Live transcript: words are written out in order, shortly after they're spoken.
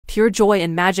Pure joy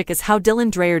and magic is how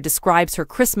Dylan Dreyer describes her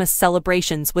Christmas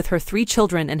celebrations with her 3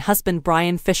 children and husband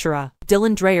Brian Fisher.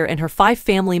 Dylan Dreyer and her 5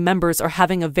 family members are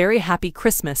having a very happy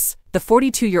Christmas. The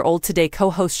 42-year-old Today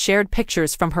co-host shared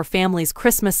pictures from her family's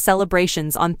Christmas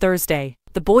celebrations on Thursday.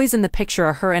 The boys in the picture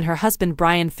are her and her husband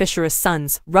Brian Fisher's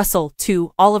sons, Russell,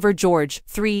 2, Oliver George,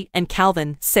 3, and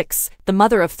Calvin, 6. The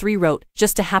mother of 3 wrote,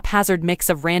 "Just a haphazard mix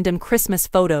of random Christmas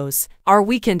photos. Our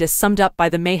weekend is summed up by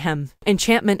the mayhem,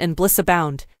 enchantment and bliss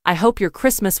abound. I hope your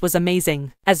Christmas was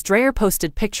amazing." As Dreyer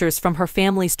posted pictures from her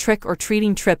family's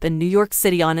trick-or-treating trip in New York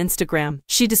City on Instagram,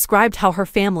 she described how her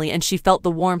family and she felt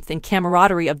the warmth and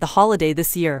camaraderie of the holiday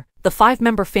this year. The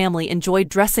 5-member family enjoyed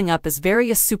dressing up as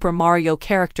various Super Mario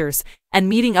characters and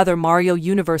meeting other Mario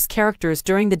Universe characters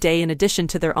during the day in addition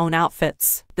to their own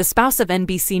outfits. The spouse of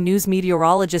NBC News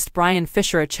meteorologist Brian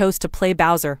Fisher chose to play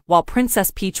Bowser, while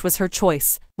Princess Peach was her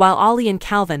choice, while Ollie and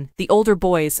Calvin, the older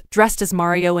boys, dressed as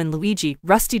Mario and Luigi,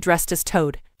 Rusty dressed as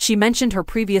Toad. She mentioned her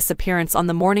previous appearance on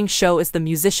the morning show as the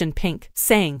musician Pink,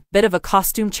 saying, "Bit of a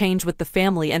costume change with the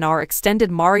family and our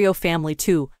extended Mario family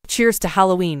too. Cheers to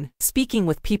Halloween." Speaking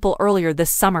with People earlier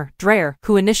this summer, Dreyer,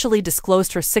 who initially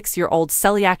disclosed her 6-year-old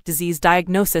celiac disease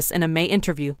diagnosis in a May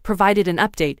interview, provided an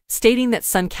update, stating that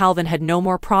son Calvin had no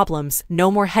more problems, no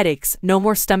more headaches, no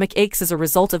more stomach aches as a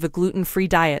result of a gluten-free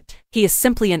diet. He is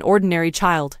simply an ordinary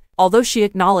child. Although she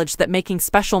acknowledged that making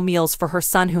special meals for her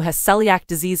son who has celiac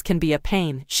disease can be a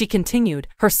pain, she continued,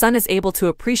 her son is able to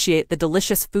appreciate the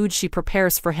delicious food she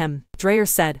prepares for him. Dreyer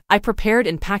said, "I prepared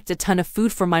and packed a ton of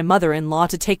food for my mother-in-law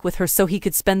to take with her so he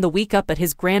could spend the week up at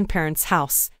his grandparents'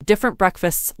 house. Different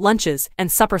breakfasts, lunches,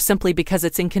 and supper simply because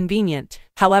it's inconvenient.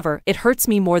 However, it hurts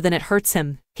me more than it hurts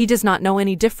him. He does not know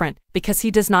any different, because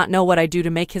he does not know what I do to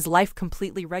make his life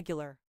completely regular."